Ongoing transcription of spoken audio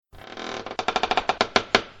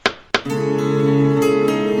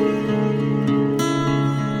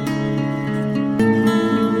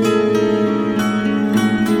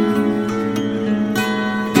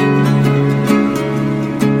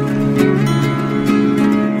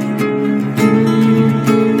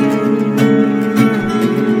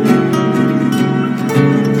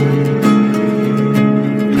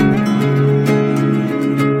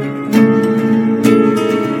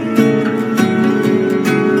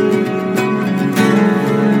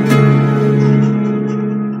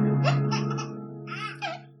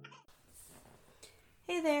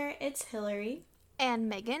It's Hillary. And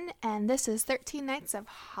Megan, and this is 13 Nights of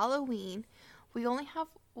Halloween. We only have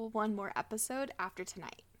one more episode after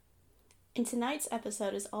tonight. And tonight's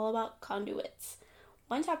episode is all about conduits.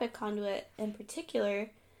 One type of conduit in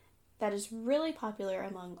particular that is really popular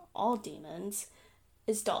among all demons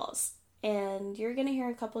is dolls. And you're going to hear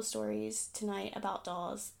a couple stories tonight about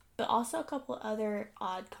dolls, but also a couple other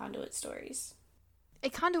odd conduit stories. A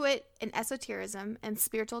conduit in esotericism and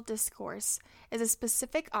spiritual discourse is a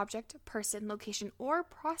specific object, person, location, or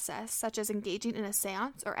process, such as engaging in a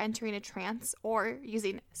seance or entering a trance or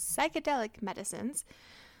using psychedelic medicines,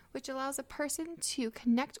 which allows a person to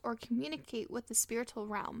connect or communicate with the spiritual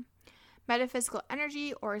realm, metaphysical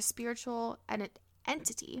energy, or a spiritual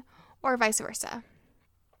entity, or vice versa.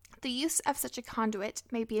 The use of such a conduit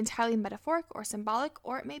may be entirely metaphoric or symbolic,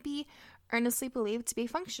 or it may be earnestly believed to be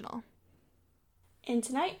functional. And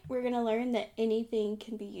tonight, we're going to learn that anything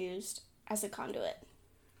can be used as a conduit.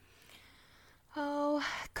 Oh,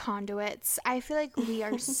 conduits. I feel like we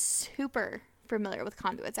are super familiar with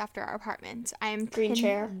conduits after our apartment. I'm Green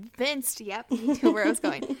chair. Convinced, yep, me too, where I was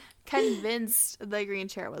going. Convinced the green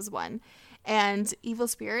chair was one. And evil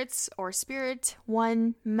spirits or spirit,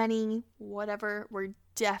 one, many, whatever, were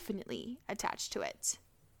definitely attached to it.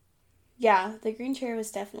 Yeah, the green chair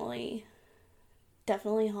was definitely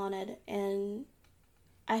haunted, and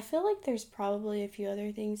I feel like there's probably a few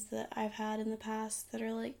other things that I've had in the past that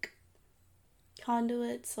are like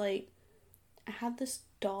conduits. Like, I had this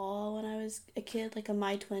doll when I was a kid, like a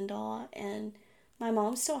My Twin doll, and my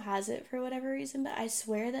mom still has it for whatever reason, but I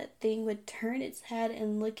swear that thing would turn its head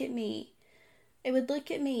and look at me. It would look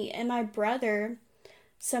at me, and my brother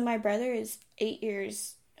is 8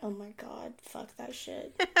 years. Oh my god, fuck that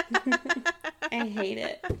shit. I hate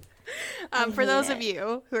it. For those of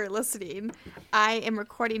you who are listening, I am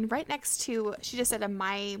recording right next to, she just said a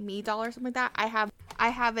My Me doll or something like that. I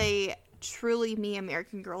have a Truly Me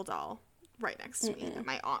American Girl doll right next to me that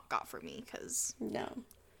my aunt got for me because no.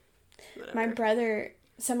 Whatever. My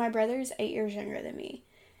brother is 8 years younger than me,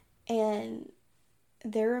 and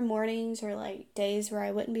there were mornings or like days where I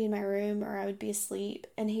wouldn't be in my room or I would be asleep,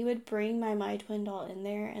 and he would bring my Twin doll in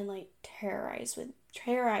there and like terrorize me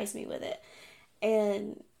with it.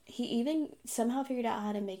 And he even somehow figured out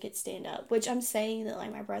how to make it stand up, which I'm saying that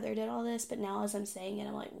like my brother did all this, but now as I'm saying it,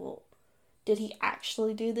 I'm like, well, did he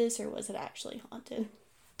actually do this or was it actually haunted?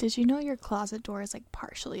 Did you know your closet door is like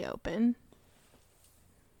partially open?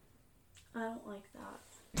 I don't like that.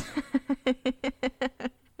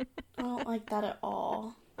 I don't like that at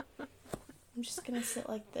all. I'm just gonna sit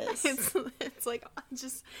like this. It's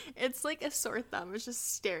like a sore thumb. It's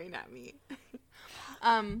just staring at me.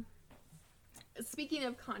 Speaking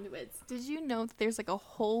of conduits, did you know that there's like a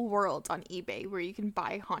whole world on eBay where you can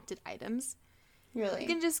buy haunted items? Really? You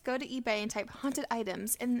can just go to eBay and type haunted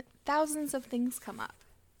items and thousands of things come up.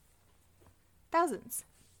 Thousands.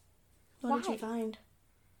 What did you find?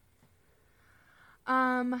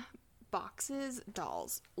 Boxes,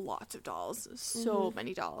 dolls, lots of dolls, so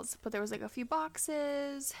many dolls. But there was like a few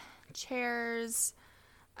boxes, chairs.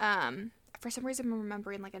 For some reason I'm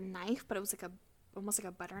remembering like a knife, but it was like almost like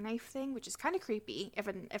a butter knife thing, which is kind of creepy if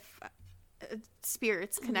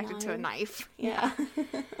spirits connected to a knife. Yeah.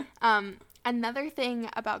 Another thing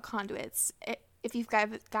about conduits, if you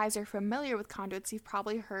guys are familiar with conduits, you've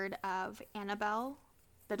probably heard of Annabelle,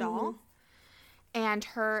 the doll, and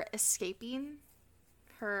her escaping.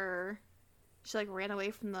 She like ran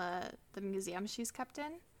away from the museum she's kept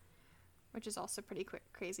in, which is also pretty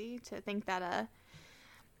crazy to think that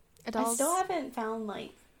a doll's... I still haven't found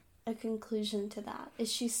like a conclusion to that.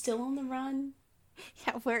 Is she still on the run?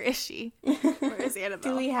 Yeah, where is she? Where is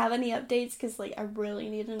Annabelle? Do we have any updates? Because like I really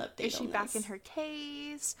need an update. Is she back in her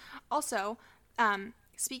case? Also,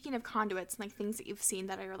 speaking of conduits and like things that you've seen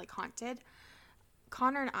that are like haunted,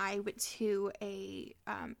 Connor and I went to a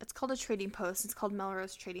it's called a trading post. It's called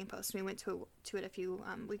Melrose Trading Post. We went to it a few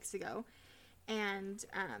weeks ago, and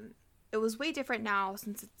it was way different now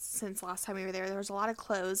since last time we were there. There was a lot of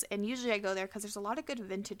clothes, and usually I go there because there's a lot of good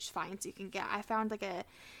vintage finds you can get. I found like a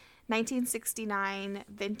 1969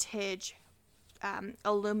 vintage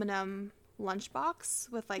aluminum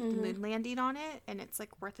lunchbox with like the moon landing on it, and it's like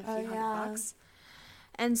worth a few $100.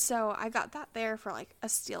 And so I got that there for like a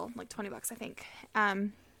steal, like $20, I think.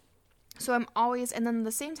 So I'm always, and then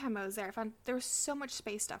the same time I was there, I found there was so much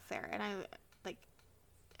space stuff there, and I like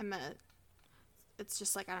it's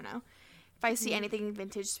just like, I don't know, if I see anything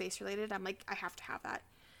vintage space related, I'm like, I have to have that.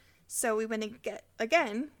 So we went and get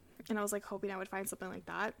again, and I was like hoping I would find something like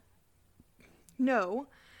that. No,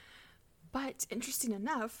 but interesting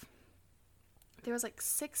enough, there was like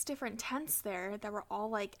 6 different tents there that were all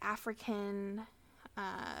like African,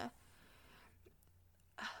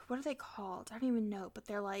 what are they called? I don't even know, but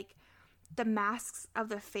they're like the masks of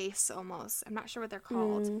the face almost. I'm not sure what they're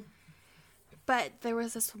called. But there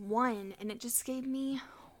was this one, and it just gave me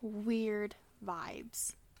weird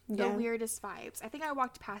vibes. The weirdest vibes. I think I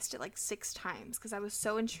walked past it like 6 times because I was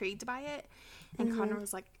so intrigued by it. And Connor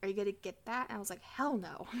was like, "Are you going to get that?" And I was like, "Hell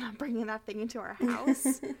no. I'm not bringing that thing into our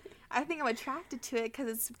house." I think I'm attracted to it because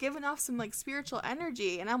it's giving off some like spiritual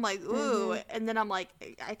energy. And I'm like, ooh. And then I'm like,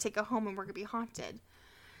 I take it home and we're going to be haunted.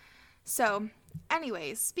 So,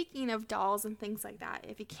 anyways, speaking of dolls and things like that,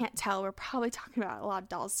 if you can't tell, we're probably talking about a lot of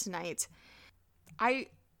dolls tonight. I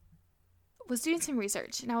was doing some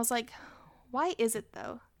research, and I was like, why is it,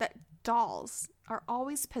 though, that dolls are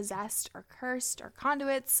always possessed or cursed or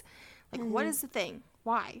conduits? Like, what is the thing?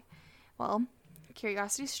 Why? Well,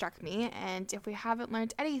 curiosity struck me, and if we haven't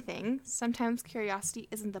learned anything, sometimes curiosity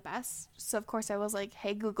isn't the best. So, of course, I was like,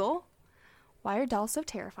 hey, Google, why are dolls so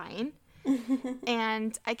terrifying?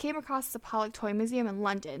 And I came across the Pollock Toy Museum in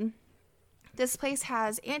London. This place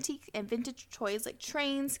has antique and vintage toys like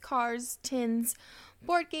trains, cars, tins,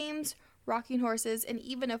 board games, rocking horses, and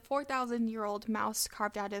even a 4,000-year-old mouse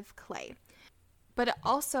carved out of clay. But it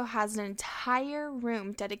also has an entire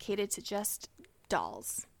room dedicated to just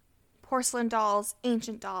dolls. Porcelain dolls,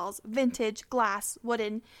 ancient dolls, vintage, glass,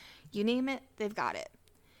 wooden, you name it, they've got it.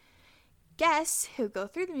 Guests who go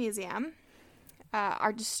through the museum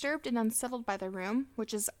are disturbed and unsettled by the room,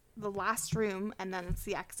 which is the last room, and then it's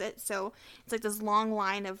the exit. So it's like this long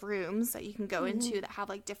line of rooms that you can go into that have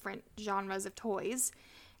like different genres of toys.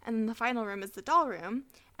 And then the final room is the doll room,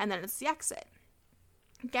 and then it's the exit.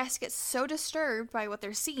 Guests get so disturbed by what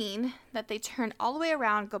they're seeing that they turn all the way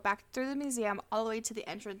around, go back through the museum all the way to the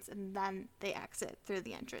entrance, and then they exit through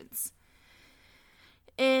the entrance.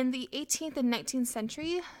 In the 18th and 19th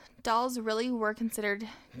century, dolls really were considered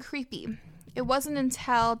creepy. It wasn't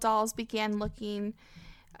until dolls began looking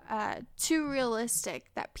too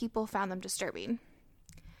realistic that people found them disturbing.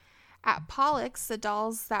 At Pollock's, the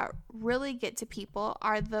dolls that really get to people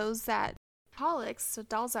are those that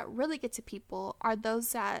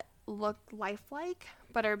look lifelike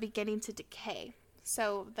but are beginning to decay.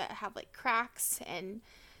 So that have like cracks and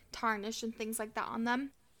tarnish and things like that on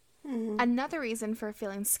them. Another reason for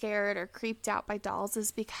feeling scared or creeped out by dolls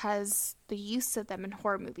is because the use of them in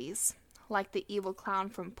horror movies, like the evil clown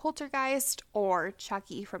from Poltergeist or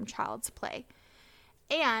Chucky from Child's Play.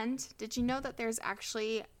 And did you know that there's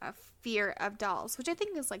actually a fear of dolls, which I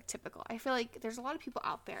think is like typical. I feel like there's a lot of people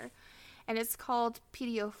out there, and it's called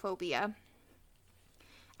pediophobia.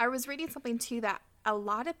 I was reading something too that a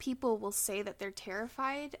lot of people will say that they're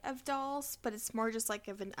terrified of dolls, but it's more just like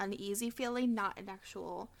of an uneasy feeling, not an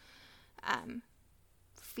actual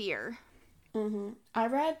fear. I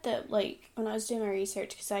read that, like, when I was doing my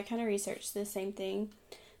research, because I kind of researched the same thing,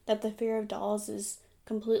 that the fear of dolls is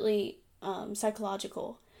completely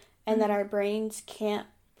psychological, and that our brains can't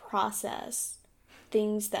process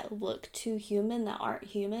things that look too human that aren't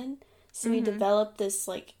human. So we develop this,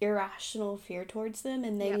 like, irrational fear towards them,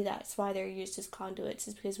 and maybe that's why they're used as conduits,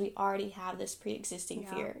 is because we already have this pre-existing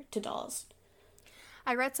fear to dolls.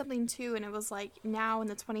 I read something, too, and it was like, now in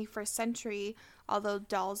the 21st century, although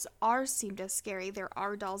dolls are seemed as scary, there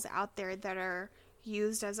are dolls out there that are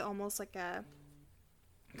used as almost like a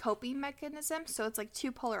coping mechanism. So it's like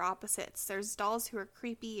two polar opposites. There's dolls who are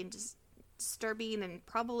creepy and just disturbing and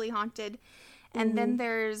probably haunted. And then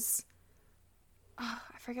there's, I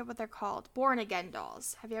forget what they're called, born-again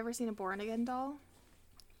dolls. Have you ever seen a born-again doll?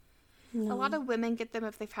 No. A lot of women get them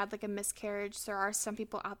if they've had like a miscarriage. There are some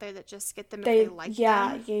people out there that just get them if they like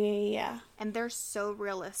them. Yeah. And they're so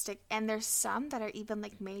realistic. And there's some that are even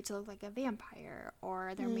like made to look like a vampire,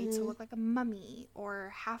 or they're made to look like a mummy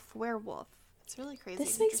or half werewolf. It's really crazy.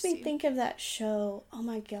 This makes me think of that show. Oh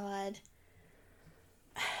my god.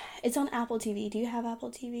 It's on Apple TV. Do you have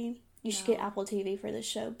Apple TV? You should get Apple TV for this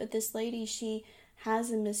show. But this lady, she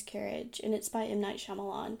has a miscarriage, and it's by M. Night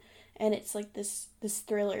Shyamalan. And it's like this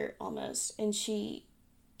thriller almost. And she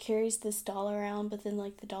carries this doll around, but then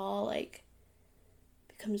like the doll like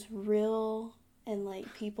becomes real and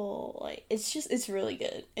like people like it's really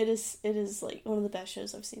good. It is like one of the best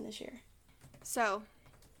shows I've seen this year. So,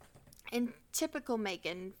 in typical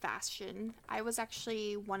Megan fashion, I was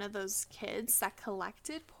actually one of those kids that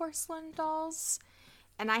collected porcelain dolls,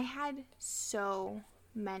 and I had so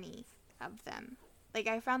many of them. Like,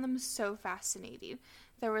 I found them so fascinating.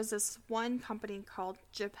 There was this one company called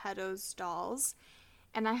Geppetto's Dolls,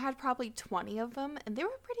 and I had probably 20 of them, and they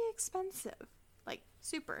were pretty expensive. Like,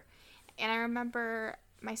 super. And I remember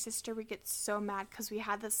my sister would get so mad because we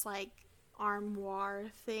had this, like, armoire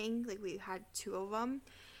thing. Like, we had 2 of them.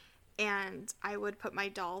 And I would put my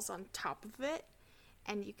dolls on top of it,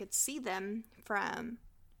 and you could see them from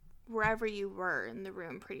wherever you were in the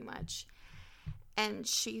room, pretty much. And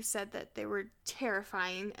she said that they were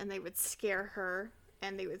terrifying, and they would scare her,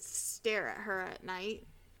 and they would stare at her at night.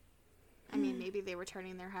 I mean, maybe they were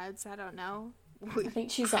turning their heads. I don't know. I think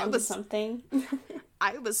she's onto something.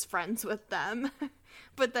 I was friends with them.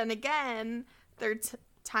 But then again, third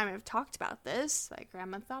time I've talked about this, my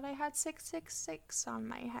grandma thought I had 666 on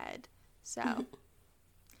my head. So,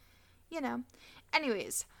 you know.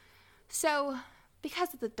 Anyways, so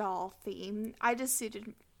because of the doll theme, I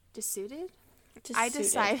decided to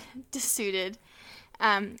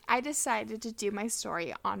do my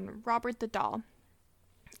story on Robert the Doll.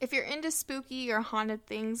 If you're into spooky or haunted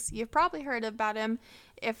things, you've probably heard about him.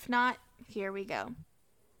 If not, here we go.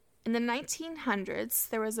 In the 1900s,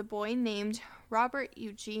 there was a boy named Robert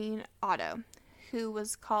Eugene Otto, who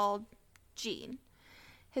was called Gene.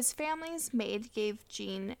 His family's maid gave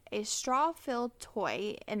Gene a straw-filled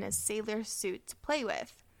toy in a sailor suit to play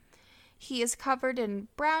with. He is covered in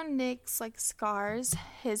brown nicks like scars.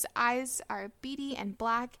 His eyes are beady and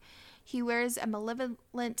black. He wears a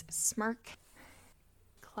malevolent smirk.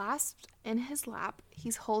 Clasped in his lap,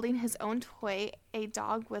 he's holding his own toy, a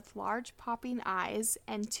dog with large popping eyes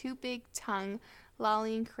and 2 big tongue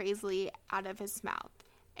lolling crazily out of his mouth.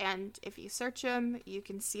 And if you search him, you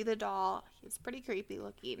can see the doll. He's pretty creepy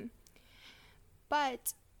looking.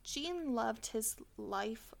 But Gene loved his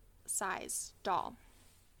life-size doll.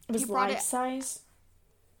 It was life-size?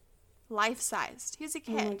 Life-sized. He was a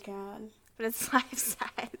kid. Oh my god. But it's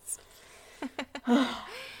life-sized.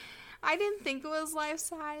 I didn't think it was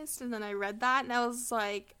life-sized, and then I read that, and I was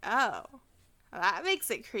like, oh, that makes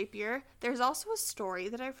it creepier. There's also a story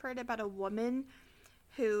that I've heard about a woman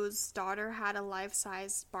whose daughter had a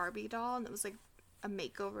life-size Barbie doll, and it was like a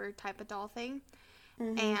makeover type of doll thing.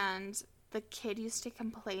 Mm-hmm. And the kid used to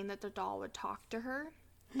complain that the doll would talk to her,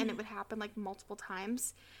 and it would happen like multiple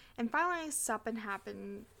times. And finally something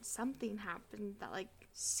happened that like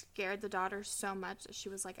scared the daughter so much that she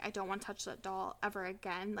was like, I don't want to touch that doll ever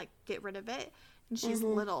again, like get rid of it. And she's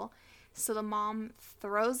little, so the mom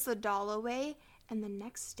throws the doll away, and the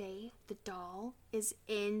next day the doll is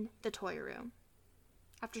in the toy room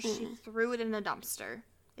after she threw it in a dumpster.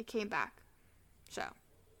 It came back. So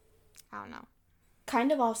I don't know,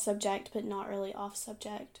 kind of off subject, but not really off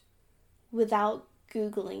subject. Without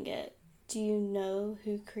Googling it, do you know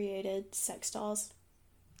who created sex dolls?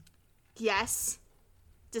 Yes.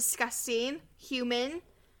 Disgusting. Human.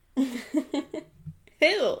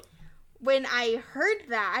 Who? When I heard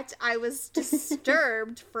that, I was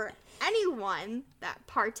disturbed for anyone that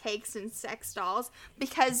partakes in sex dolls,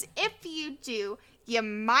 because if you do, you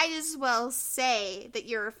might as well say that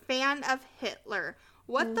you're a fan of Hitler.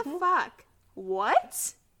 What the fuck?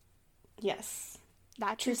 What? Yes.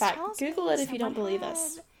 That true just fact. tells Google me it if you don't believe someone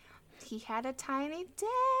us. He had a tiny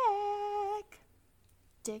dick.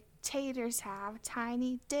 Dictators have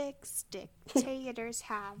tiny dicks. Dictators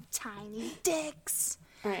have tiny dicks.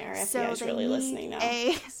 All right, our So FBI is they really need listening now.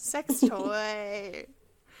 a sex toy.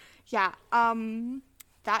 Yeah,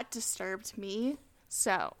 that disturbed me.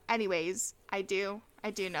 So, anyways, I do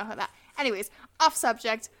know how that. Anyways, off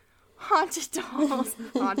subject. Haunted dolls,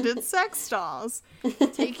 haunted sex dolls.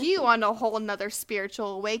 Take you on a whole nother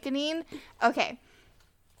spiritual awakening. Okay,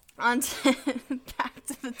 on to back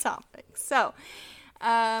to the topic. So,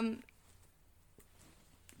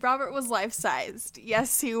 Robert was life-sized.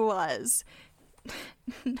 Yes, he was.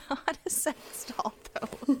 Not a sex doll, though.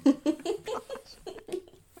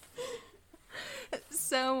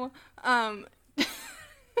 So,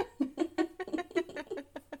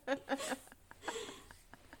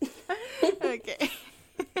 okay.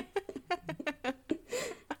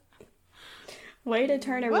 Way to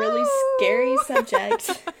turn a really scary subject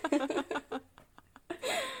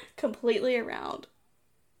completely around.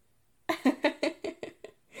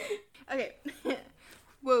 Okay.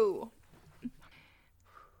 Whoa.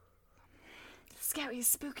 Scary,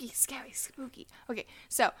 spooky. Okay,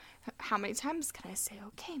 so how many times can I say,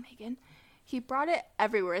 okay, Megan? He brought it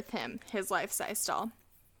everywhere with him, his life-size doll.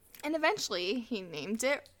 And eventually, he named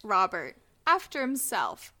it Robert, after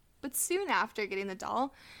himself. But soon after getting the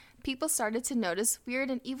doll, people started to notice weird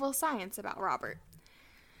and evil signs about Robert.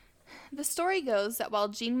 The story goes that while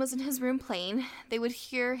Gene was in his room playing, they would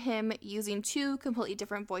hear him using two completely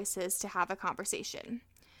different voices to have a conversation.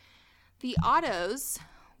 The Ottos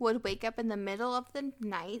would wake up in the middle of the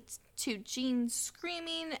night to Gene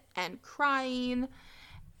screaming and crying,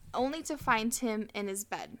 only to find him in his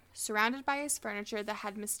bed, surrounded by his furniture that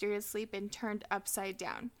had mysteriously been turned upside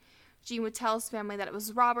down. Gene would tell his family that it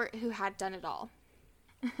was Robert who had done it all.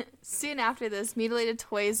 Soon after this, mutilated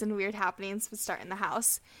toys and weird happenings would start in the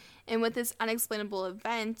house. And with this unexplainable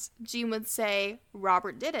event, Gene would say,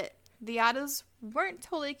 Robert did it. The Ottos weren't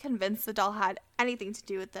totally convinced the doll had anything to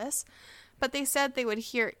do with this, but they said they would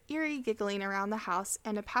hear eerie giggling around the house,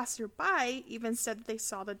 and a passerby even said that they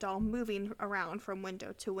saw the doll moving around from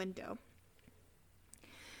window to window.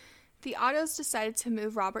 The Ottos decided to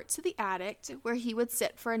move Robert to the attic, where he would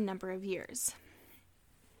sit for a number of years.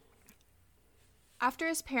 After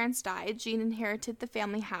his parents died, Gene inherited the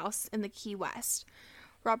family house in the Key West.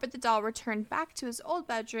 Robert the doll returned back to his old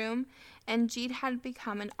bedroom, and Gene had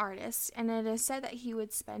become an artist, and it is said that he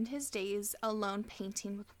would spend his days alone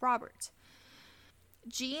painting with Robert.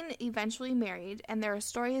 Gene eventually married, and there are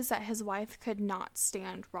stories that his wife could not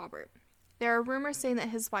stand Robert. There are rumors saying that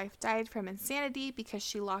his wife died from insanity because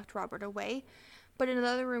she locked Robert away, but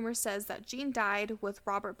another rumor says that Gene died with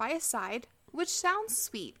Robert by his side, which sounds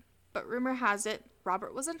sweet, but rumor has it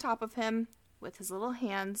Robert was on top of him with his little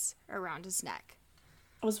hands around his neck.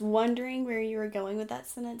 I was wondering where you were going with that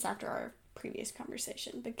sentence after our previous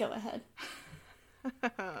conversation, but go ahead.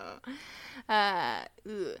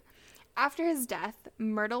 After his death,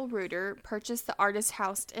 Myrtle Reuter purchased the artist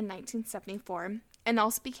house in 1974 and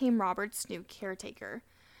also became Robert's new caretaker.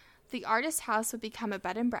 The artist house would become a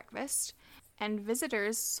bed and breakfast, and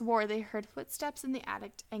visitors swore they heard footsteps in the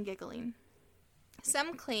attic and giggling.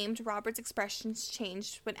 Some claimed Robert's expressions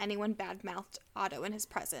changed when anyone badmouthed Otto in his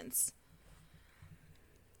presence.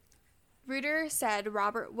 Reuter said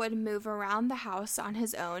Robert would move around the house on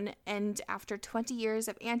his own, and after 20 years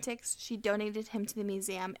of antics, she donated him to the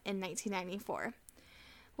museum in 1994.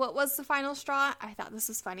 What was the final straw? I thought this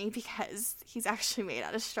was funny because he's actually made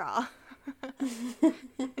out of straw.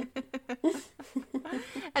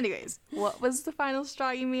 Anyways, what was the final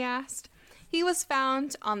straw, you may ask? He was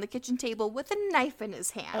found on the kitchen table with a knife in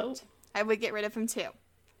his hand. Oh. I would get rid of him too.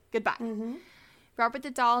 Goodbye. Mm-hmm. Robert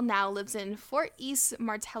the doll now lives in Fort East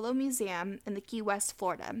Martello Museum in the Key West,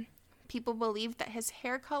 Florida. People believe that his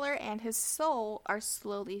hair color and his soul are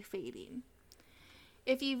slowly fading.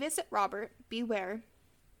 If you visit Robert, beware.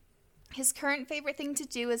 His current favorite thing to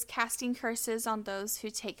do is casting curses on those who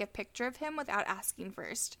take a picture of him without asking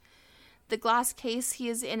first. The glass case he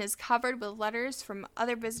is in is covered with letters from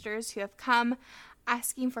other visitors who have come,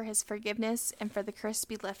 asking for his forgiveness and for the curse to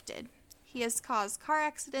be lifted. He has caused car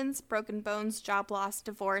accidents, broken bones, job loss,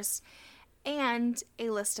 divorce, and a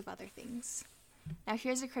list of other things. Now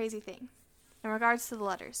here's a crazy thing. In regards to the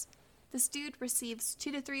letters, this dude receives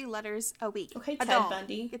 2 to 3 letters a week. Okay, Ted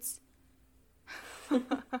Bundy.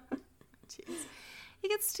 Jeez. He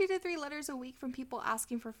gets 2 to 3 letters a week from people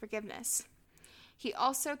asking for forgiveness. He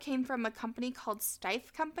also came from a company called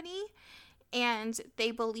Steiff Company, and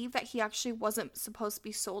they believe that he actually wasn't supposed to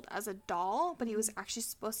be sold as a doll, but he was actually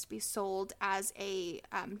supposed to be sold as a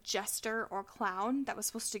jester or clown that was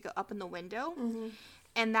supposed to go up in the window. Mm-hmm.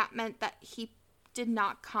 And that meant that he did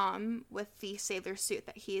not come with the sailor suit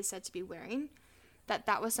that he is said to be wearing.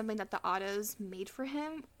 That was something that the Ottos made for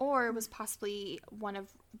him, or it was possibly one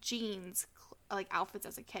of Gene's outfits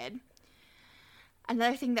as a kid.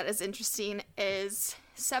 Another thing that is interesting is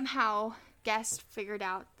somehow guests figured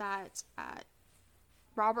out that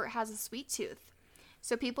Robert has a sweet tooth.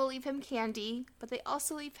 So people leave him candy, but they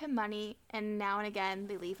also leave him money, and now and again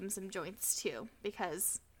they leave him some joints too,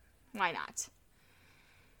 because why not?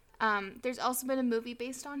 There's also been a movie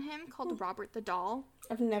based on him called Robert the Doll.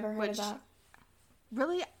 I've never heard of that.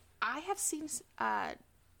 Really, I have seen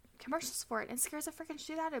commercials for it, and it scares the freaking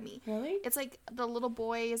shit out of me. Really? It's like the little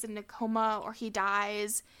boy is in a coma or he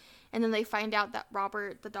dies, and then they find out that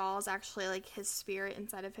Robert the doll is actually like his spirit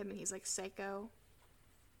inside of him, and he's like psycho.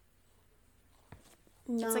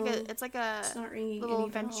 No, it's like a little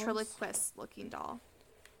ventriloquist looking doll.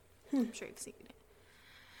 I'm sure you've seen it.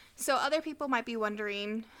 So other people might be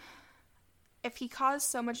wondering if he caused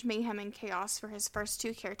so much mayhem and chaos for his first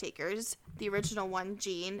 2 caretakers, the original one,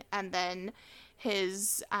 Gene, and then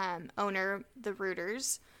his owner, the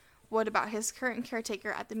Reuters, what about his current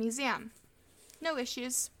caretaker at the museum? No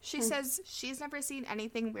issues. She says she's never seen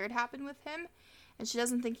anything weird happen with him, and she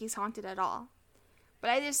doesn't think he's haunted at all. But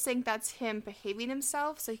I just think that's him behaving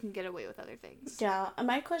himself so he can get away with other things. Yeah,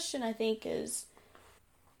 my question, I think, is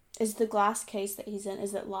the glass case that he's in,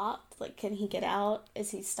 is it locked? Like, can he get out? Is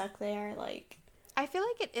he stuck there? Like, I feel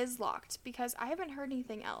like it is locked because I haven't heard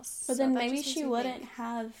anything else. but then maybe she wouldn't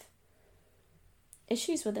have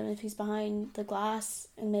issues with him if he's behind the glass,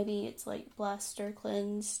 and maybe it's, like, blessed or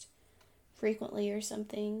cleansed frequently or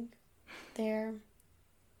something there.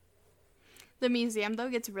 The museum, though,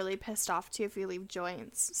 gets really pissed off, too, if you leave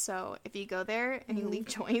joints. So if you go there and you leave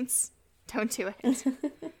joints, don't do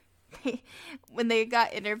it. When they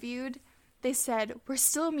got interviewed, they said, we're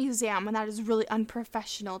still a museum, and that is really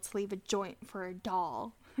unprofessional to leave a joint for a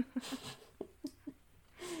doll.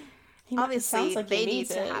 Obviously, like they need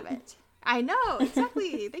to have it. I know,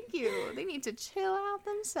 exactly. Thank you. They need to chill out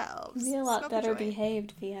themselves. He'd be a lot better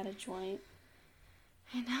behaved if he had a joint.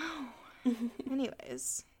 I know.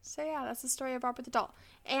 Anyways, so yeah, that's the story of Robert the doll.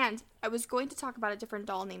 And I was going to talk about a different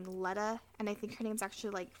doll named Letta, and I think her name's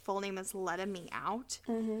actually, like, full name is Letta Me Out.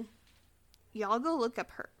 Mm-hmm. Y'all go look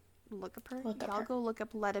up her. Go look up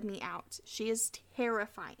Letta Me Out. She is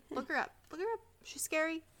terrifying. Look her up. She's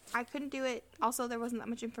scary. I couldn't do it. Also, there wasn't that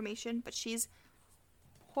much information, but she's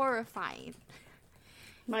horrifying.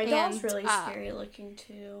 My doll's really scary looking,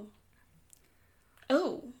 too.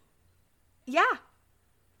 Oh. Yeah.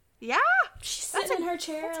 She's sitting in her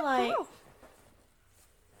chair, like...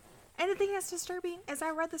 And the thing that's disturbing is I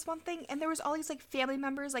read this one thing, and there was all these, like, family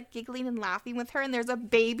members, like, giggling and laughing with her, and there's a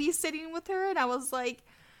baby sitting with her, and I was like,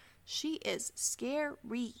 she is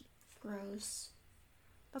scary. Gross.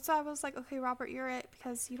 That's why I was like, okay, Robert, you're it,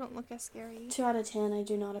 because you don't look as scary. 2 out of 10, I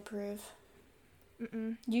do not approve.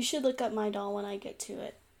 You should look up my doll when I get to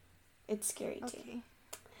it. It's scary, too.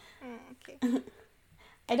 Okay.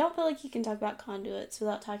 I don't feel like you can talk about conduits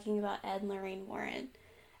without talking about Ed and Lorraine Warren.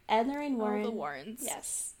 Ed and Lorraine Warren... the Warrens.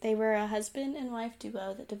 Yes. They were a husband and wife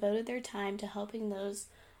duo that devoted their time to helping those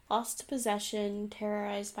lost to possession,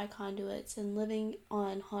 terrorized by conduits, and living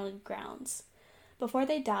on haunted grounds. Before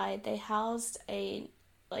they died, they housed an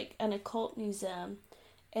occult museum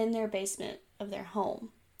in their basement of their home.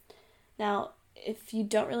 Now, if you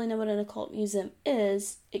don't really know what an occult museum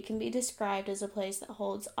is, it can be described as a place that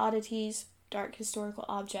holds oddities, dark historical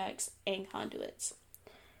objects, and conduits.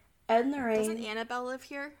 Ed and Lorraine... Doesn't Annabelle live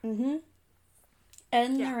here? Mm-hmm. Ed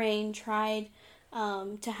and Lorraine tried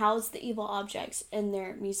to house the evil objects in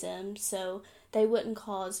their museum so they wouldn't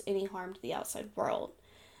cause any harm to the outside world.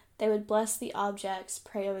 They would bless the objects,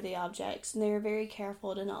 pray over the objects, and they were very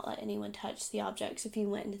careful to not let anyone touch the objects. If you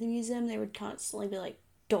went into the museum, they would constantly be like,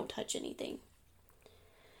 don't touch anything.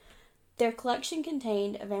 Their collection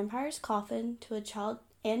contained a vampire's coffin to a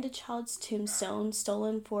child's tombstone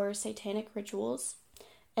stolen for satanic rituals.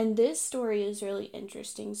 And this story is really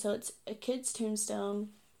interesting. So it's a kid's tombstone,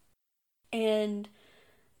 and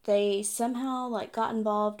they somehow got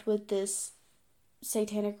involved with this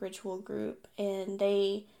satanic ritual group, and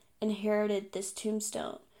they inherited this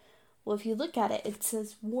tombstone. Well, if you look at it, it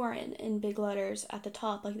says Warren in big letters at the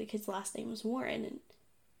top, like the kid's last name was Warren, and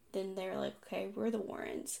then they're like, okay, we're the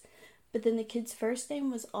Warrens. But then the kid's first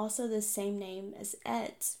name was also the same name as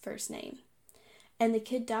Ed's first name. And the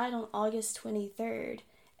kid died on August 23rd.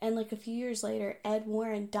 And a few years later, Ed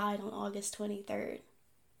Warren died on August 23rd.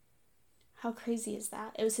 How crazy is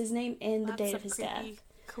that? It was his name and the date of his death.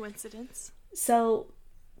 Coincidence. So,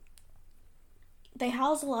 they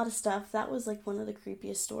house a lot of stuff. That was one of the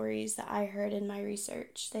creepiest stories that I heard in my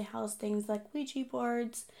research. They house things like Ouija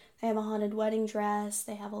boards. They have a haunted wedding dress.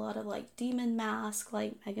 They have a lot of demon masks,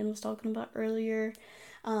 like Megan was talking about earlier.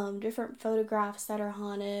 Different photographs that are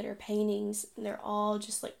haunted or paintings. They're all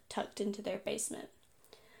just tucked into their basement.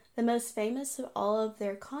 The most famous of all of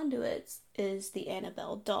their conduits is the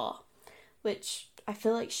Annabelle doll, which I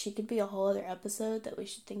feel like she could be a whole other episode that we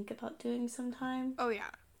should think about doing sometime. Oh, yeah.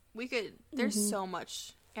 We could. There's so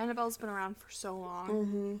much. Annabelle's been around for so long.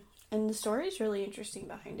 Mm-hmm. And the story is really interesting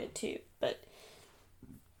behind it, too. But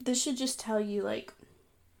this should just tell you,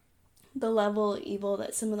 the level of evil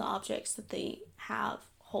that some of the objects that they have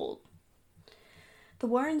hold. The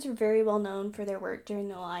Warrens were very well known for their work during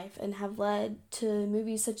their life and have led to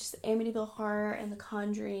movies such as Amityville Horror and The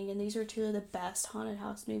Conjuring, and these are 2 of the best haunted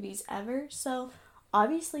house movies ever. So,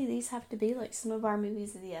 obviously, these have to be some of our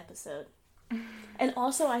movies of the episode. And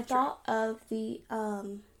also, I thought of the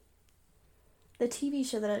TV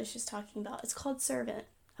show that I was just talking about. It's called Servant,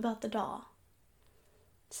 about the doll.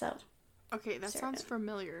 So. Okay, that sounds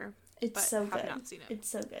familiar. It's so good. I have not seen it. It's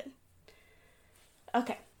so good.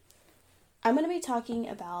 Okay. I'm going to be talking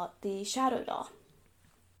about the Shadow Doll.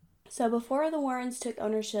 So before the Warrens took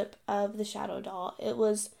ownership of the shadow doll, it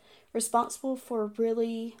was responsible for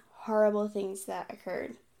really horrible things that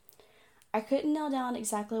occurred. I couldn't nail down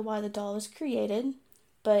exactly why the doll was created,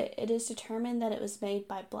 but it is determined that it was made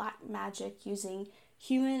by black magic using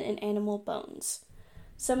human and animal bones.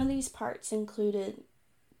 Some of these parts included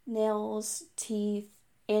nails, teeth,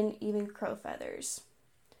 and even crow feathers.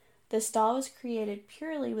 This doll was created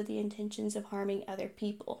purely with the intentions of harming other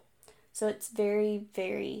people, so it's very,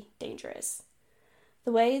 very dangerous.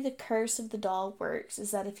 The way the curse of the doll works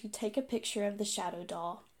is that if you take a picture of the shadow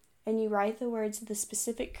doll and you write the words of the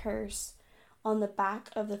specific curse on the back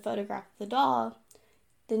of the photograph of the doll,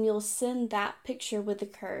 then you'll send that picture with the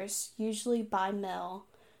curse, usually by mail,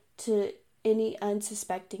 to any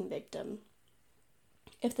unsuspecting victim.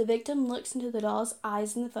 If the victim looks into the doll's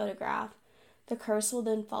eyes in the photograph, the curse will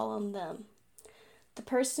then fall on them. The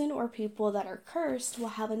person or people that are cursed will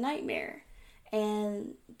have a nightmare,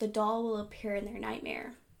 and the doll will appear in their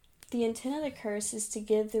nightmare. The intent of the curse is to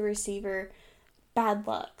give the receiver bad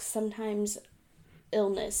luck, sometimes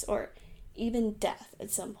illness, or even death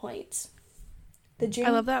at some points. I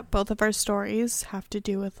love that both of our stories have to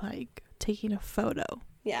do with, like, taking a photo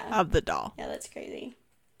of the doll. Yeah, that's crazy.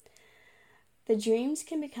 The dreams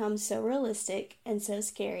can become so realistic and so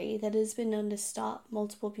scary that it has been known to stop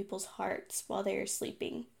multiple people's hearts while they are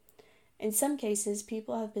sleeping. In some cases,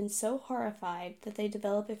 people have been so horrified that they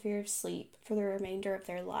develop a fear of sleep for the remainder of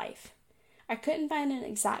their life. I couldn't find an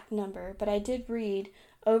exact number, but I did read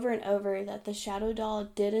over and over that the shadow doll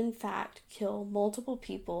did in fact kill multiple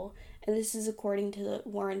people, and this is according to the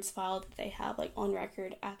Warrens file that they have on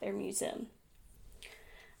record at their museum.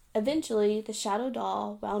 Eventually, the shadow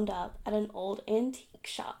doll wound up at an old antique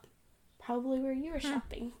shop, probably where you were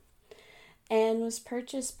shopping, and was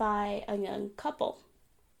purchased by a young couple.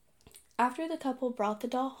 After the couple brought the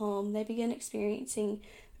doll home, they began experiencing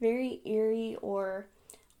very eerie or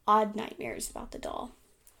odd nightmares about the doll.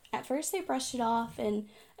 At first, they brushed it off, and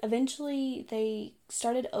eventually they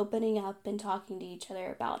started opening up and talking to each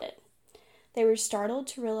other about it. They were startled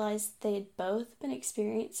to realize they had both been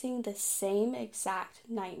experiencing the same exact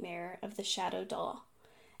nightmare of the shadow doll.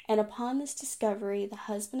 And upon this discovery, the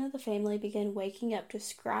husband of the family began waking up to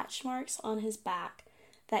scratch marks on his back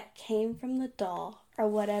that came from the doll or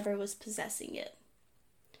whatever was possessing it.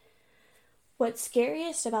 What's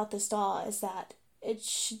scariest about this doll is that it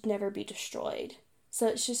should never be destroyed. So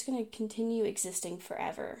it's just going to continue existing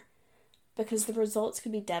forever, because the results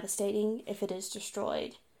could be devastating if it is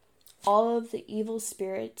destroyed. All of the evil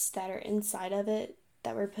spirits that are inside of it,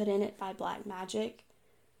 that were put in it by black magic,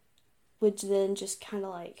 would then just kind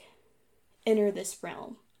of enter this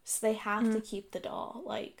realm. So they have to keep the doll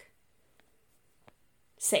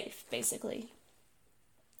safe, basically.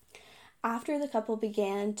 After the couple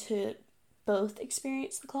began to both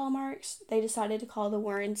experience the claw marks, they decided to call the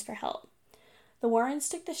Warrens for help. The Warrens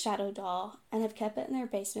took the shadow doll and have kept it in their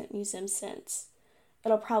basement museum since.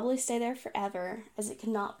 It'll probably stay there forever, as it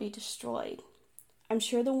cannot be destroyed. I'm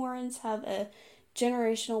sure the Warrens have a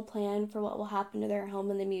generational plan for what will happen to their home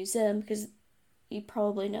in the museum, because you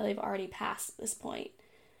probably know they've already passed at this point.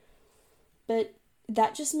 But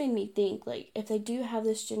that just made me think, if they do have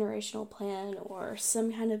this generational plan or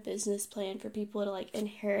some kind of business plan for people to,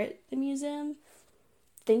 inherit the museum,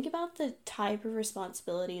 think about the type of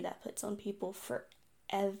responsibility that puts on people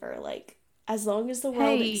forever, as long as the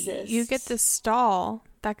world exists. You get this doll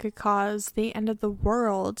that could cause the end of the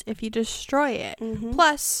world if you destroy it. Mm-hmm.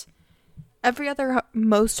 Plus, every other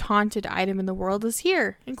most haunted item in the world is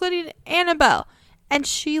here, including Annabelle. And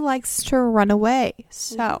she likes to run away.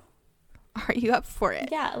 So, are you up for it?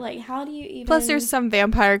 Yeah, how do you even... Plus, there's some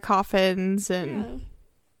vampire coffins and...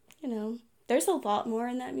 Yeah. There's a lot more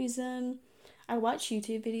in that museum. I watched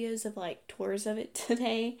YouTube videos of, tours of it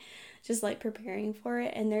today, just, preparing for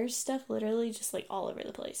it, and there's stuff literally just, all over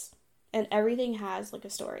the place. And everything has, a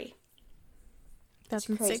story. That's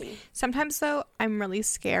crazy. Sometimes, though, I'm really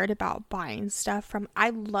scared about buying stuff from... I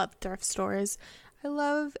love thrift stores. I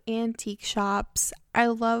love antique shops. I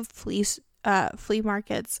love flea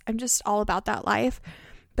markets. I'm just all about that life.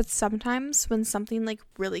 But sometimes when something,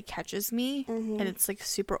 really catches me, and it's,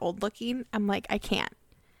 super old looking, I'm I can't.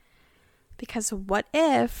 Because what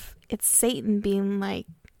if it's Satan being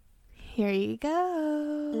here you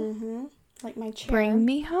go. My chair. Bring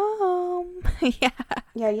me home. Yeah.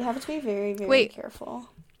 Yeah, you have to be very, very careful.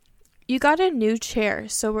 You got a new chair,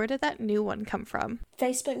 so where did that new one come from?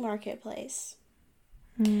 Facebook Marketplace.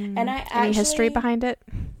 And I Any history behind it?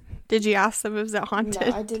 Did you ask them, is it haunted?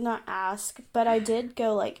 No, I did not ask, but I did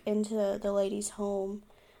go into the lady's home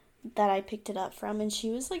that I picked it up from, and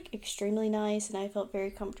she was like extremely nice, and I felt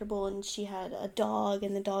very comfortable, and she had a dog,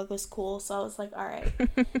 and the dog was cool, so I was like, all right,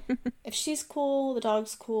 if she's cool, the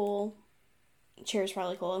dog's cool, chair's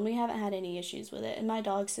probably cool, and we haven't had any issues with it, and my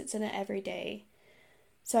dog sits in it every day,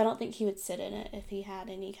 so I don't think he would sit in it if he had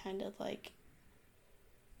any kind of like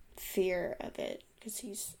fear of it, because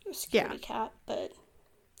he's a scaredy cat. But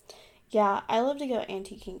yeah, I love to go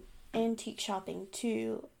antique shopping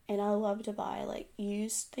too, and I love to buy like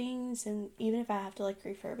used things, and even if I have to like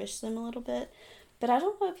refurbish them a little bit. But I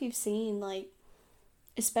don't know if you've seen, like,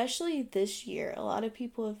 especially this year, a lot of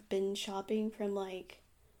people have been shopping from like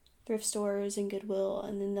thrift stores and Goodwill,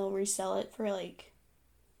 and then they'll resell it for like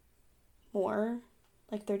more.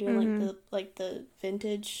 Like they're doing like the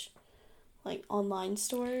vintage like online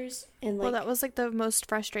stores, and like, well, that was like the most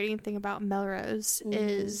frustrating thing about Melrose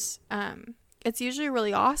is it's usually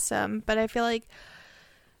really awesome, but I feel like,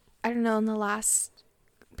 I don't know, in the last,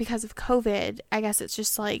 because of COVID, I guess it's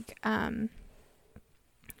just like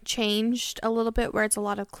changed a little bit, where it's a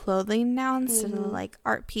lot of clothing now instead of like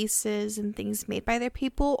art pieces and things made by their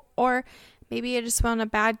people. Or maybe I just went on a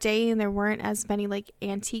bad day and there weren't as many like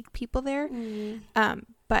antique people there.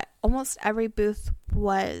 But almost every booth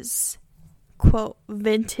was quote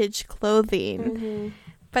vintage clothing.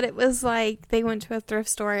 But it was like they went to a thrift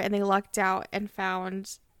store and they lucked out and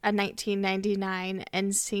found a 1999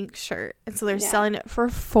 NSYNC shirt, and so they're selling it for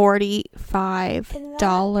 $45.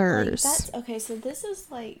 Like, that's okay. So this is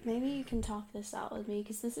like, maybe you can talk this out with me,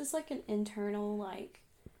 because this is like an internal, like,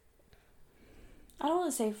 I don't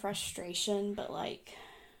want to say frustration, but like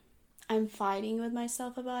I'm fighting with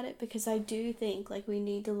myself about it, because I do think like we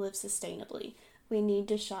need to live sustainably. We need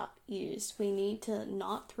to shop used. We need to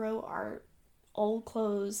not throw our old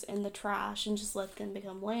clothes in the trash and just let them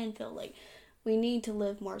become landfill. Like, we need to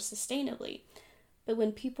live more sustainably. But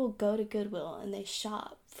when people go to Goodwill and they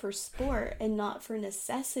shop for sport and not for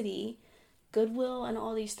necessity, Goodwill and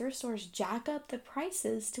all these thrift stores jack up the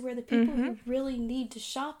prices to where the people who really need to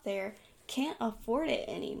shop there can't afford it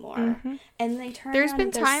anymore. And they turn around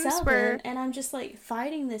and go sell them, and I'm just like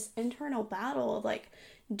fighting this internal battle of like,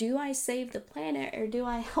 do I save the planet or do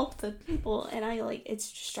I help the people? And I like,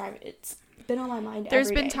 it's been on my mind There's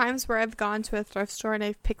every been day. times where I've gone to a thrift store and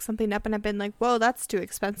I've picked something up and I've been like, whoa, that's too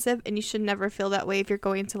expensive. And you should never feel that way if you're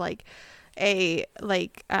going to like a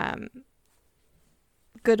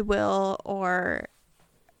Goodwill or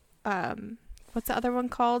what's the other one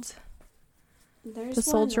called? There's the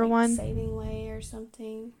Soldier one. Saving Way or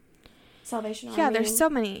something. Salvation Army. Yeah, there's so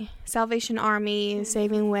many. Salvation Army,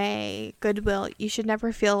 Saving Way, Goodwill. You should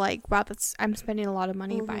never feel like, wow, I'm spending a lot of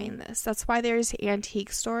money buying this. That's why there's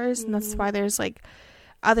antique stores, and that's why there's like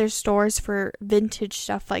other stores for vintage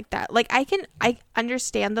stuff like that. Like, I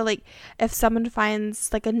understand that, like, if someone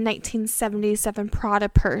finds like a 1977 Prada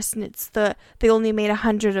purse and they only made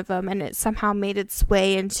 100 of them, and it somehow made its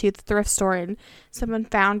way into the thrift store and someone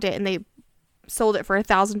found it and they sold it for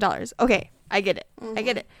 $1,000. Okay, I get it. I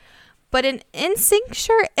get it. But an NSYNC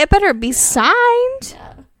shirt, it better be signed.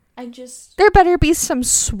 Yeah. There better be some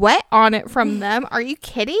sweat on it from them. Are you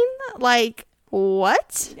kidding? Like,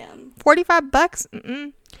 what? Yeah. $45?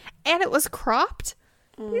 And it was cropped?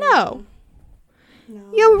 No.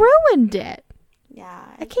 You ruined it. Yeah.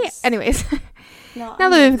 I can't. Anyways. No, now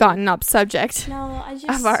that we've gotten off subject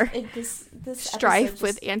of our this strife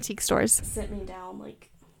with antique stores. Sent me down like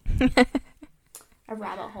a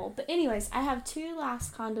rabbit hole. But anyways, I have two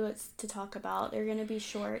last conduits to talk about. They're going to be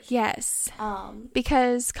short. Yes.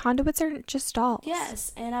 Because conduits aren't just dolls.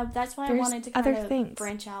 Yes, and that's why I wanted to kind of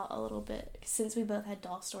branch out a little bit, since we both had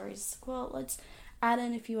doll stories. Well, let's add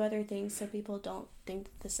in a few other things so people don't think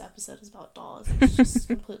that this episode is about dolls. It's just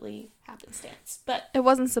completely happenstance. But it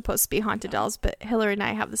wasn't supposed to be haunted dolls, but Hillary and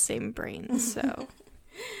I have the same brain, so.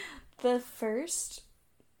 The first,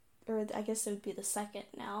 or I guess it would be the second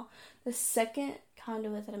now. The second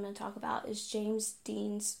conduit that I'm going to talk about is James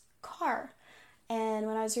Dean's car. And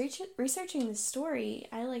when I was researching this story,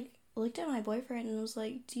 I looked at my boyfriend and was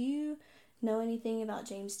like, do you know anything about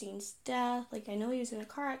James Dean's death? Like, I know he was in a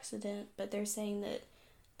car accident, but they're saying that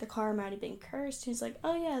the car might have been cursed. He's like,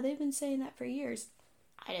 oh yeah, they've been saying that for years.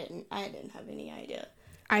 I didn't have any idea.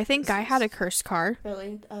 I think I had a cursed car.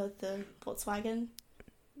 Really? The Volkswagen?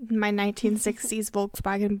 My 1960s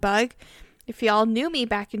Volkswagen Bug. If y'all knew me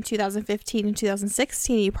back in 2015 and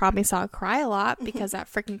 2016, you probably saw me cry a lot because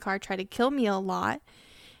that freaking car tried to kill me a lot.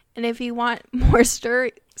 And if you want more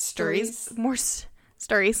stories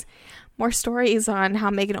on how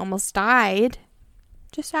Megan almost died,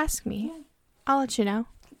 just ask me. Yeah. I'll let you know.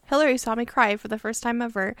 Hillary saw me cry for the first time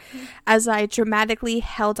ever as I dramatically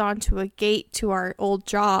held onto a gate to our old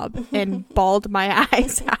job and bawled my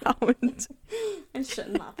eyes out. I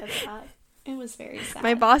shouldn't laugh at that. It was very sad.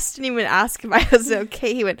 My boss didn't even ask if I was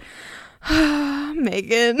okay. He went,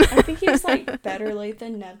 Megan. I think he was like, better late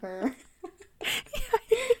than never.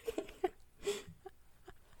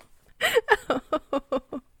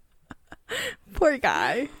 Poor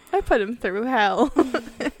guy. I put him through hell.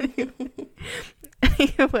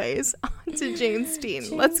 Anyways, on to James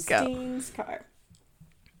Dean. Let's go. James Dean's car.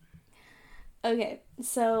 Okay,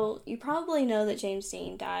 so you probably know that James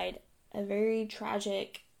Dean died a very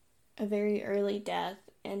tragic, a very early death,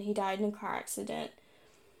 and he died in a car accident.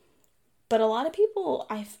 But a lot of people,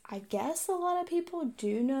 I guess a lot of people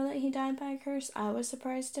do know that he died by a curse. I was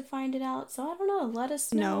surprised to find it out, so I don't know. Let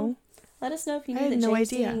us know. No. Let us know if you knew that James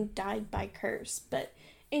Dean died by curse. But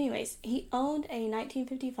anyways, he owned a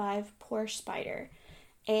 1955 Porsche Spider,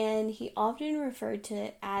 and he often referred to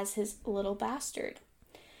it as his little bastard.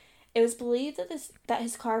 It was believed that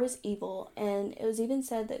his car was evil, and it was even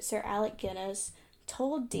said that Sir Alec Guinness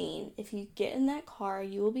told Dean, if you get in that car,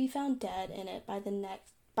 you will be found dead in it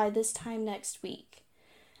by this time next week.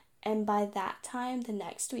 And by that time, the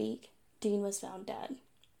next week, Dean was found dead.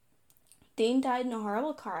 Dean died in a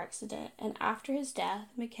horrible car accident, and after his death,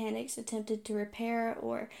 mechanics attempted to repair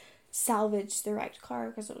or salvage the wrecked car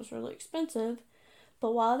because it was really expensive.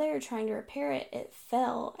 But while they were trying to repair it, it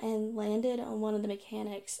fell and landed on one of the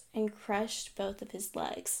mechanics and crushed both of his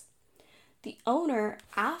legs. The owner,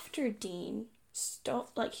 after Dean,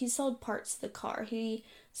 he sold parts of the car. He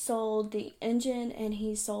sold the engine and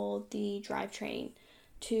he sold the drivetrain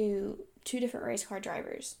to 2 different race car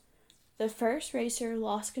drivers. The first racer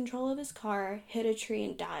lost control of his car, hit a tree,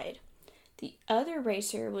 and died. The other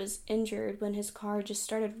racer was injured when his car just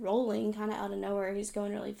started rolling kind of out of nowhere. He was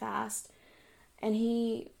going really fast, and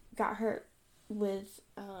he got hurt with,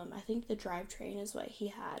 I think the drivetrain is what he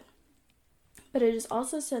had. But it is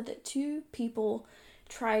also said that 2 people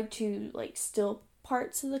tried to, steal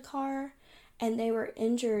parts of the car, and they were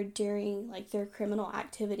injured during, their criminal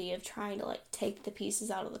activity of trying to, take the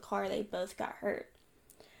pieces out of the car. They both got hurt.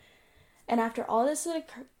 And after all this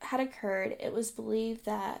had occurred, it was believed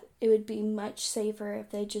that it would be much safer if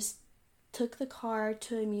they just took the car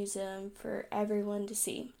to a museum for everyone to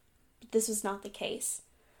see. But this was not the case.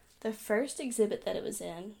 The first exhibit that it was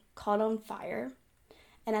in caught on fire,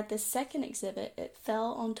 and at the second exhibit, it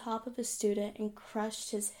fell on top of a student and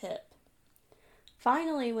crushed his hip.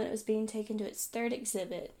 Finally, when it was being taken to its third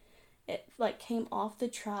exhibit, it came off the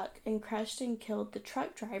truck and crushed and killed the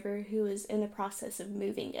truck driver who was in the process of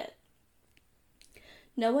moving it.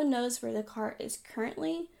 No one knows where the car is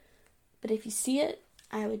currently, but if you see it,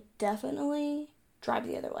 I would definitely drive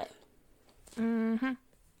the other way. Mm-hmm.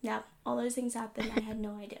 Yeah, all those things happened. I had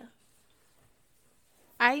no idea.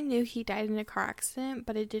 I knew he died in a car accident,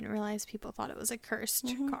 but I didn't realize people thought it was a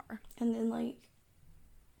cursed car. And then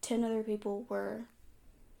 10 other people were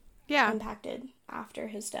impacted after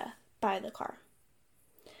his death by the car.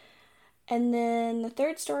 And then the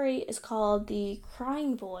third story is called The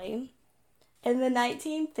Crying Boy. In the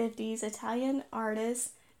 1950s, Italian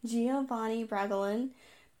artist Giovanni Bragolin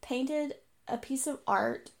painted a piece of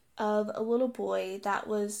art of a little boy that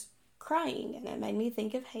was crying, and it made me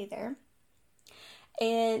think of Hey There.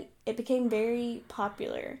 And it became very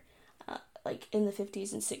popular, in the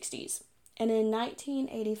 50s and 60s. And in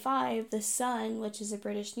 1985, The Sun, which is a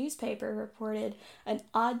British newspaper, reported an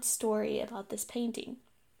odd story about this painting.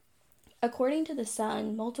 According to The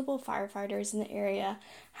Sun, multiple firefighters in the area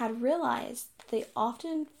had realized that they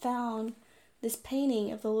often found this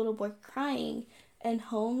painting of the little boy crying in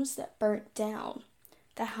homes that burnt down.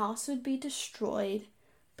 The house would be destroyed,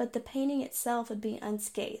 but the painting itself would be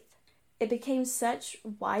unscathed. It became such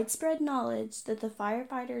widespread knowledge that the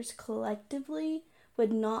firefighters collectively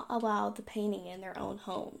would not allow the painting in their own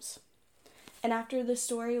homes. And after the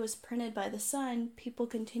story was printed by The Sun, people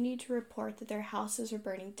continued to report that their houses were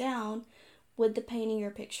burning down with the painting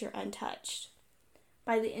or picture untouched.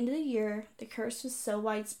 By the end of the year, the curse was so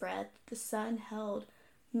widespread that The Sun held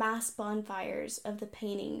mass bonfires of the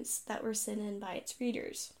paintings that were sent in by its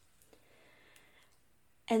readers.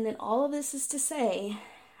 And then all of this is to say,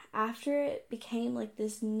 after it became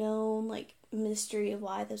this known mystery of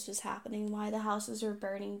why this was happening, why the houses were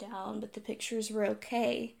burning down, but the pictures were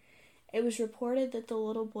okay, it was reported that the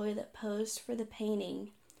little boy that posed for the painting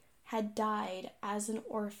had died as an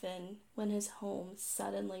orphan when his home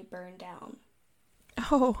suddenly burned down.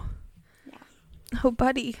 Oh. Yeah. Oh,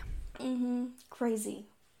 buddy. Mm-hmm. Crazy.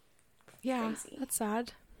 Yeah, Crazy. That's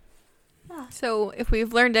sad. Yeah. So, if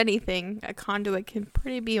we've learned anything, a conduit can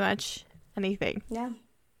pretty be much anything. Yeah.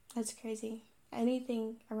 That's crazy.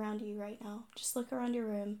 Anything around you right now. Just look around your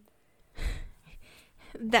room.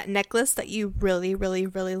 That necklace that you really, really,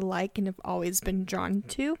 really like and have always been drawn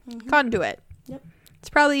to. Conduit. Yep. It's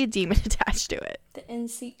probably a demon attached to it. The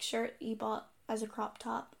NSYNC shirt you bought as a crop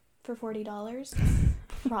top for $40.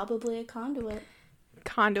 Probably a conduit.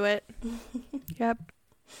 Conduit. Yep.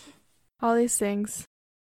 All these things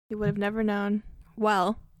you would have never known.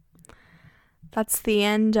 Well, that's the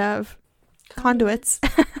end of conduits.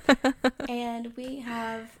 And we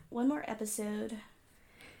have one more episode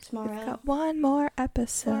tomorrow. We've got one more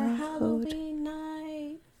episode. For Halloween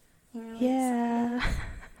night. Yeah.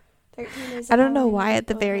 13 days I don't know Halloween why at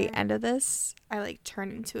the very over. end of this, I like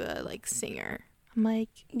turn into a like singer. I'm like,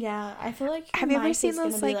 Yeah, I feel like have you ever mic seen is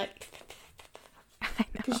gonna those be like I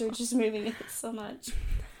because know. you're just moving it so much.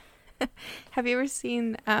 Have you ever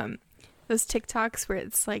seen those TikToks where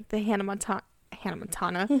it's like the Hannah Montana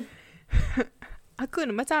Hakuna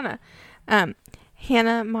Matata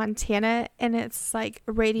Hannah Montana, and it's like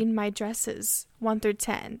rating my dresses 1 through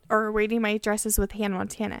 10, or rating my dresses with Hannah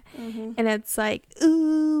Montana, and it's like,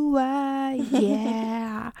 ooh,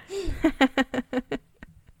 yeah.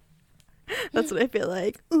 That's what I feel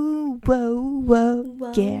like. Ooh,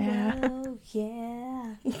 whoa, yeah. Whoa,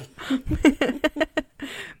 yeah.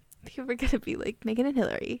 People are gonna be like, Megan and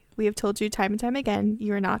Hillary, we have told you time and time again,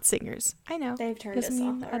 you are not singers. I know. They've turned Doesn't us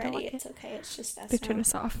off mean I don't already. like It's okay. It's just us. They've now. turned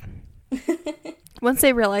us off. Once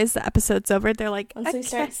they realize the episode's over, they're like, Once we okay.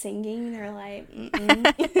 start singing, they're like,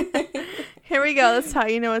 mm-mm. Here we go. That's how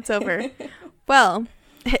you know it's over. Well,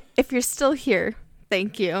 if you're still here,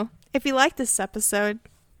 thank you. If you like this episode,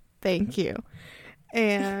 thank you.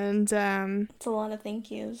 And, It's a lot of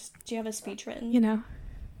thank yous. Do you have a speech written? you know,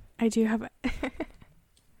 I do have a...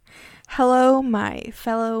 Hello, my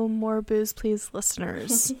fellow More Booze Please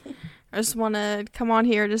listeners. I just want to come on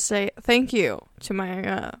here to say thank you to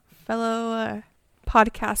my fellow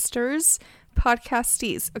podcastees.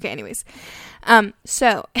 Okay, anyways.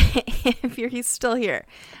 So, if you're still here,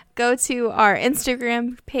 go to our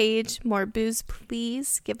Instagram page, More Booze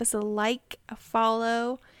Please. Give us a like, a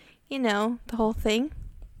follow, you know, the whole thing.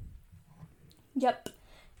 Yep.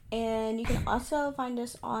 And you can also find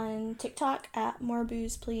us on TikTok at More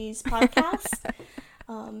Booze Please Podcast.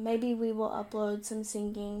 Maybe we will upload some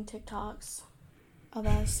singing TikToks of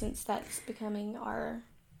us, since that's becoming our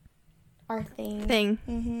thing.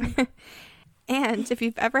 Mm-hmm. And if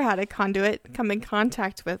you've ever had a conduit, come in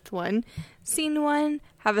contact with one, seen one,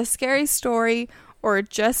 have a scary story, or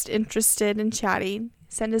just interested in chatting,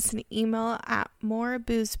 send us an email at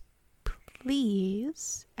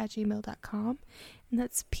morebooze.please@gmail.com, and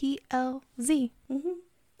that's PLZ. Mm-hmm.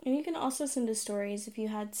 And you can also send us stories if you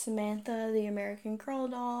had Samantha, the American Girl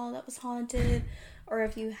doll that was haunted, or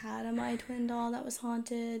if you had a My Twin doll that was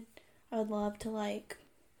haunted. I would love to, like,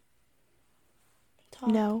 talk.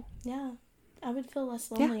 No. Yeah. I would feel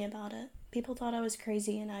less lonely about it. People thought I was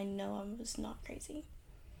crazy, and I know I was not crazy.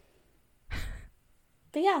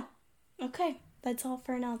 But yeah. Okay. That's all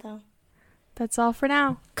for now, though. That's all for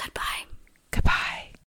now. Goodbye.